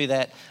going to do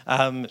that.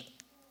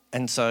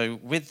 And so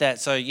with that,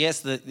 so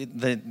yes,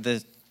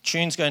 the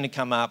tune's going to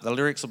come up, the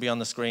lyrics will be on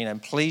the screen,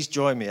 and please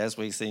join me as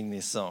we sing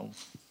this song.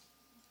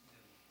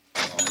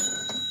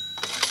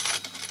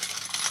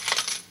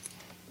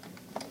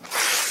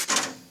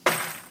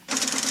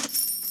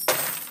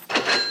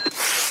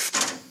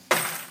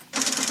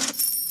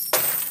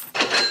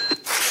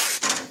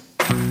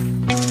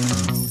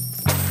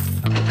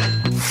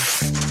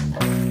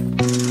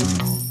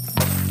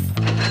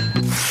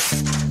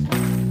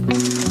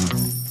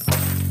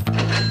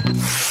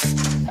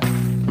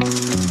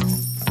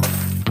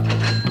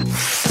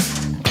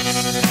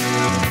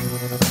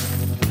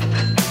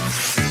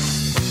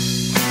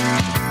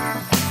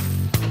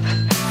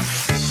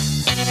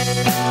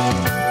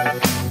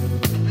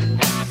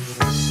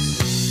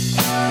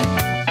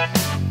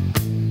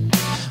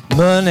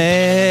 Money,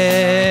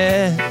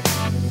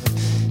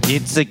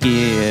 it's a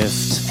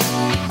gift.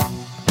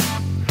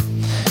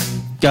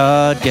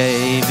 God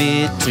gave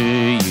it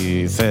to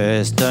you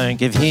first, don't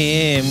give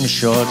him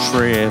short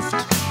shrift.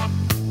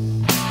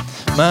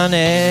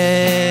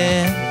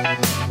 Money,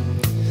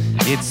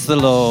 it's the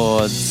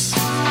Lord's.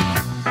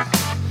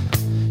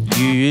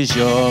 Use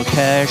your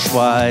cash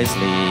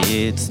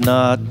wisely, it's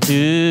not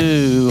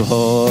to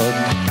hoard.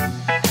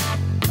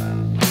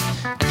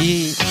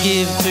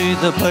 Give to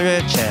the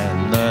rich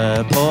and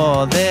the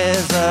poor,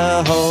 there's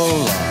a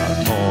whole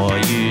lot more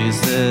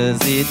uses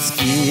it's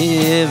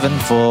given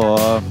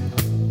for.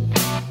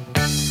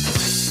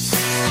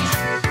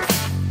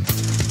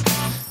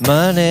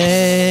 Money,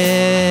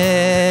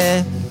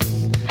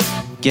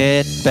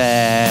 get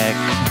back.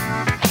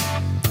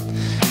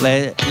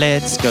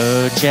 Let's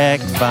go, Jack,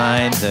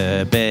 find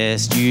the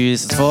best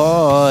use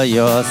for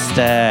your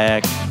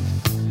stack.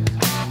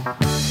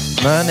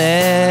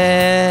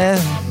 Money,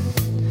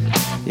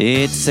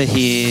 it's a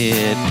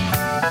hit.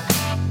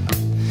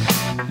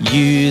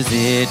 Use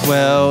it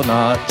well,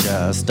 not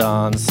just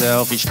on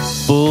selfish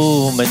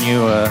bull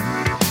manure.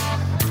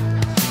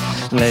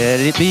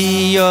 Let it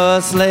be your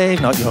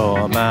slave, not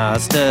your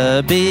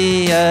master.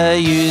 Be a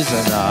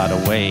user, not a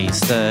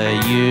waster.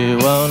 You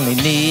only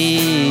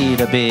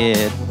need a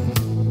bit.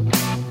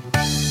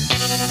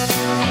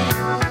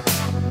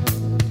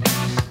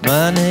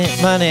 Money,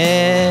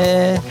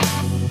 money,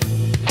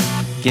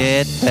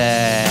 get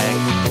back.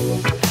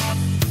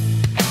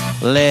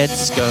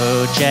 Let's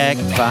go, Jack,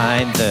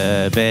 find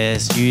the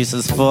best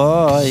uses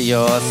for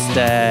your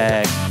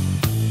stack.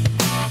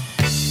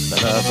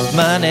 The love of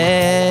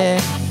money,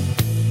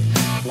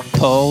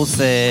 Paul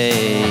say,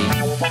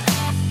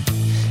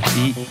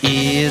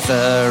 he is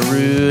a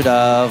root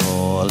of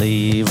all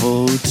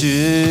evil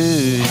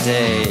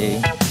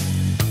today.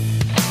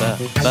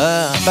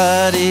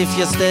 But if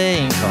you're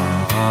staying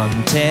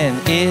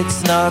content,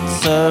 it's not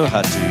so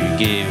hard to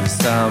give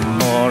some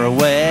more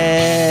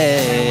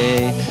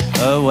away,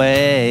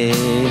 away,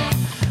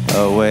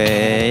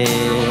 away,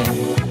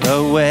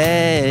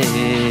 away,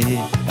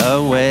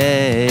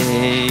 away.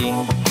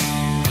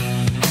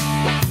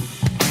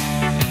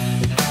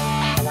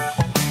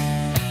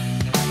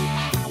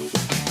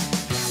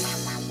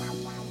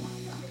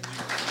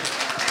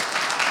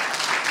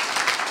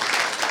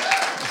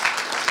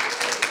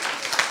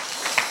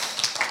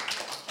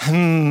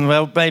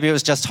 Well, maybe it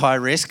was just high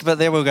risk, but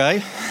there we'll go.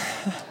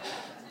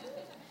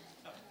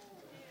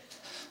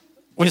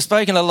 We've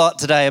spoken a lot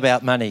today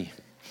about money,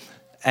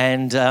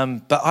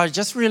 but I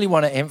just really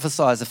want to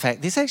emphasise the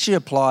fact this actually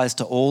applies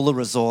to all the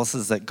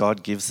resources that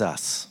God gives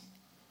us.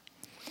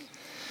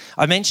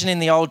 I mentioned in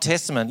the Old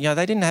Testament,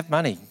 they didn't have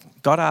money.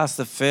 God asked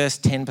the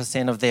first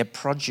 10% of their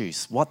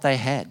produce, what they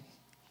had,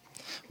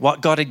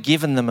 what God had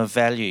given them of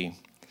value.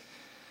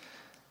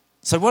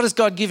 So what has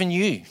God given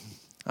you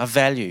of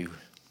value?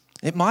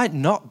 It might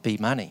not be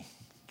money,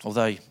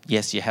 although,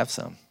 yes, you have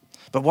some.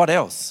 But what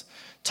else?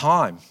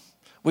 Time.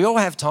 We all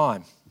have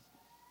time.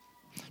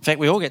 In fact,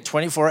 we all get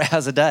 24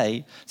 hours a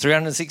day,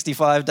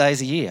 365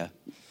 days a year.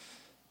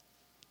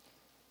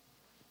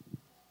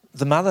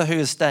 The mother who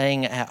is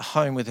staying at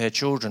home with her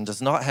children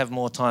does not have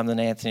more time than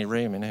Anthony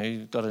Riemann,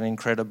 who got an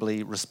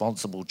incredibly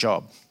responsible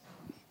job,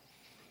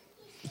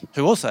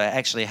 who also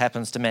actually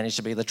happens to manage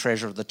to be the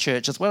treasurer of the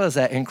church, as well as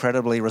that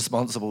incredibly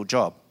responsible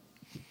job.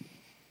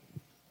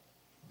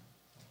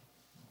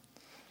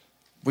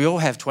 We all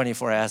have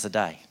 24 hours a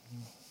day.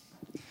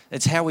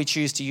 It's how we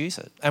choose to use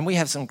it. And we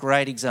have some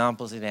great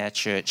examples in our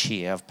church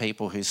here of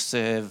people who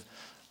serve,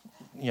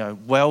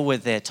 well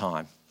with their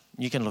time.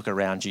 You can look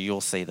around you, you'll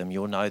see them,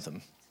 you'll know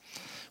them.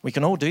 We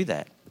can all do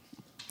that.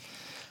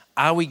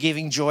 Are we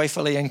giving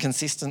joyfully and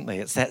consistently?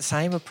 It's that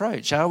same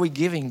approach. Are we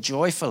giving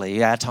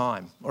joyfully our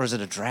time? Or is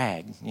it a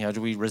drag? Do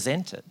we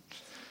resent it?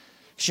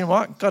 Because you know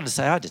what? I've got to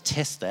say, I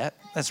detest that.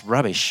 That's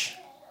rubbish.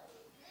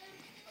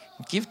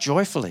 Give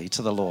joyfully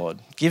to the Lord.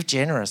 Give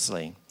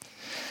generously.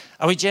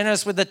 Are we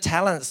generous with the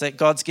talents that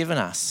God's given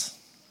us?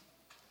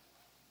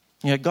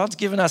 God's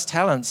given us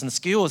talents and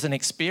skills and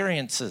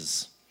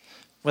experiences,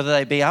 whether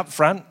they be up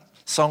front,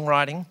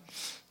 songwriting,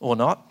 or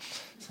not.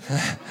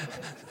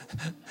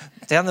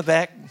 Down the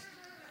back,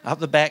 up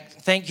the back.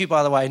 Thank you,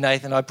 by the way,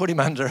 Nathan. I put him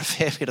under a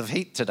fair bit of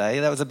heat today.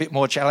 That was a bit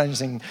more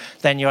challenging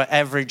than your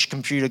average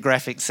computer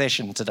graphics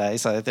session today,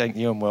 so thank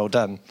you and well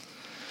done.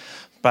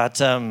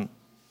 But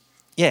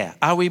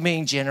are we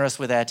being generous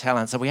with our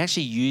talents? Are we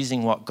actually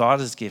using what God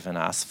has given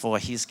us for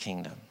his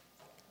kingdom?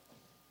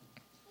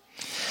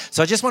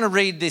 So I just want to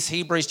read this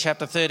Hebrews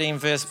chapter 13,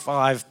 verse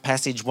 5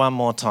 passage one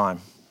more time.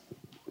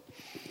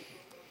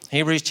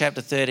 Hebrews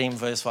chapter 13,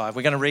 verse 5.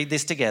 We're going to read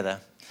this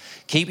together.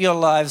 Keep your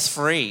lives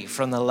free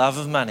from the love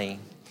of money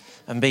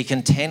and be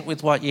content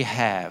with what you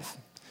have,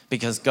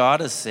 because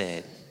God has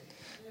said,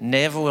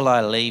 never will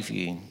I leave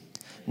you,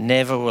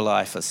 never will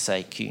I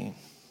forsake you.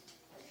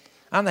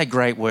 Aren't they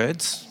great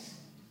words?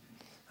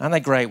 Aren't they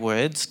great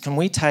words? Can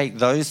we take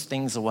those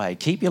things away?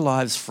 Keep your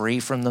lives free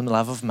from the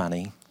love of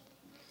money.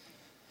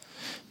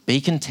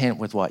 Be content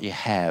with what you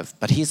have.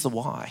 But here's the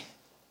why.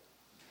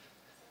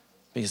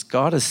 Because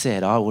God has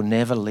said, I will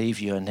never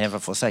leave you and never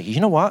forsake you. You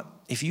know what?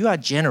 If you are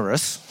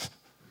generous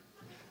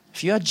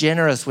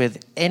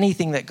with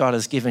anything that God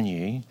has given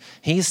you,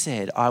 he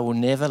said, I will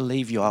never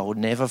leave you, I will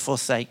never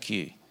forsake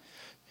you.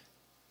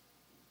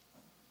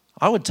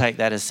 I would take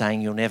that as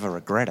saying you'll never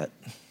regret it.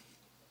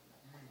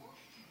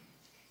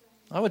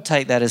 I would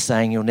take that as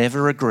saying you'll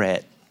never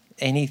regret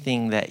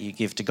anything that you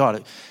give to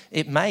God.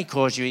 It may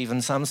cause you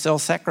even some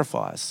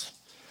self-sacrifice.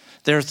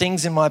 There are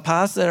things in my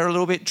past that are a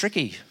little bit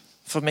tricky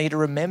for me to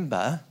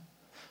remember,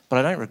 but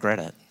I don't regret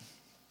it.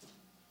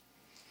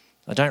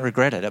 I don't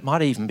regret it. It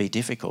might even be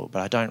difficult,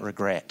 but I don't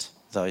regret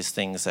those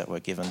things that were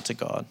given to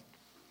God.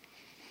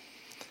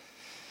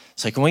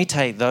 So can we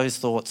take those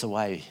thoughts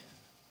away?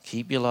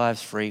 Keep your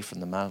lives free from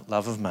the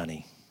love of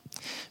money.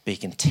 Be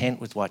content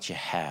with what you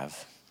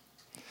have.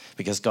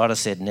 Because God has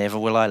said, never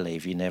will I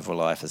leave you, never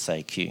will I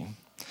forsake you.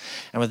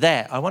 And with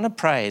that, I want to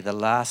pray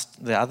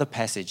the other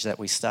passage that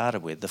we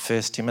started with, the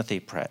 1 Timothy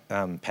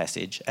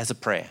passage, as a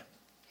prayer.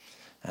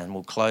 And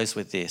we'll close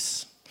with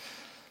this.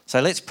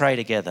 So let's pray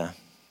together.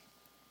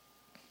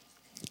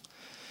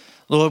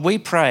 Lord, we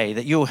pray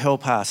that you'll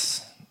help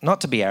us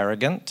not to be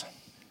arrogant,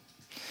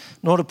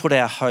 nor to put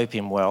our hope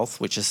in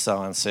wealth, which is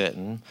so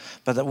uncertain,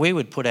 but that we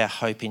would put our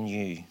hope in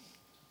you,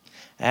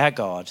 our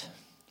God,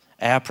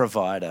 our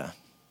provider,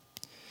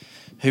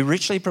 who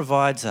richly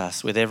provides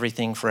us with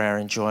everything for our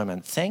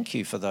enjoyment. Thank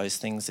you for those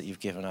things that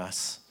you've given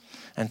us.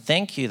 And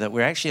thank you that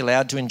we're actually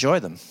allowed to enjoy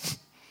them.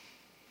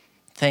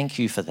 Thank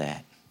you for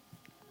that.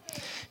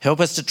 Help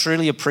us to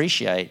truly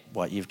appreciate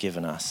what you've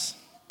given us.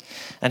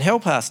 And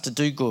help us to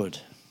do good,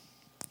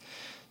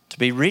 to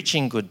be rich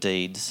in good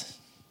deeds,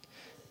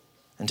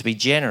 and to be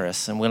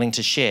generous and willing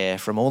to share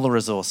from all the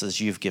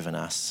resources you've given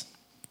us.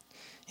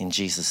 In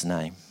Jesus'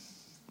 name,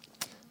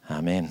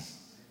 amen.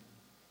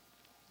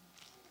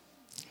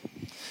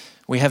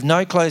 We have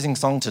no closing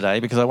song today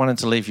because I wanted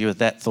to leave you with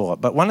that thought.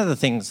 But one of the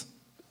things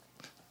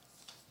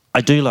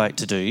I do like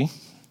to do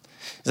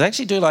is I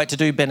actually do like to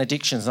do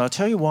benedictions, and I'll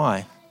tell you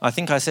why. I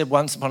think I said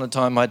once upon a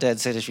time, my dad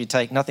said, if you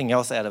take nothing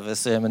else out of a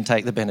sermon,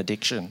 take the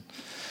benediction.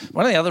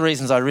 One of the other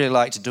reasons I really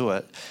like to do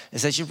it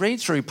is as you read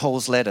through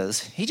Paul's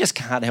letters, he just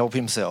can't help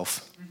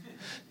himself.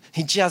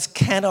 He just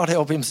cannot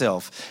help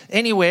himself.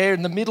 Anywhere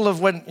in the middle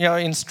of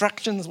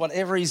instructions,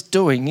 whatever he's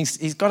doing,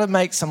 he's got to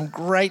make some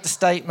great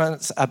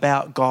statements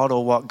about God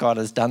or what God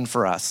has done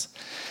for us.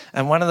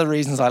 And one of the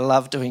reasons I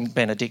love doing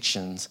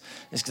benedictions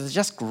is because they're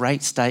just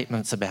great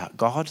statements about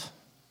God,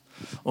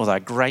 or they're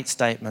great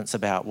statements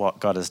about what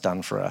God has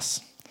done for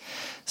us.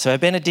 So our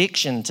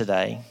benediction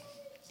today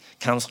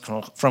comes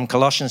from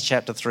Colossians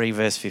chapter 3,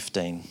 verse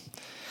 15.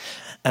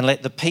 And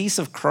let the peace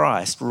of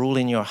Christ rule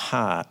in your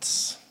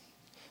hearts,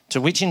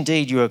 to which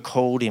indeed you are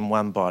called in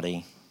one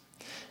body,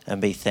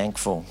 and be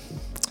thankful.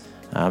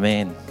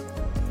 Amen.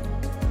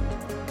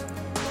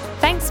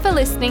 Thanks for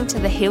listening to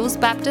the Hills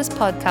Baptist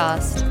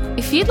podcast.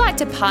 If you'd like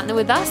to partner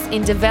with us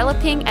in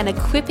developing and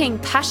equipping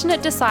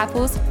passionate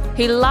disciples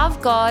who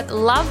love God,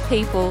 love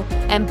people,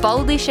 and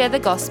boldly share the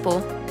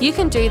gospel, you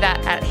can do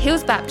that at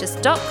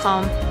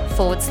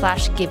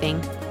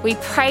hillsbaptist.com/giving. We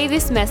pray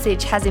this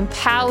message has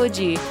empowered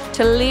you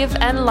to live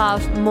and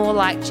love more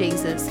like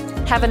Jesus.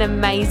 Have an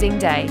amazing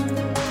day.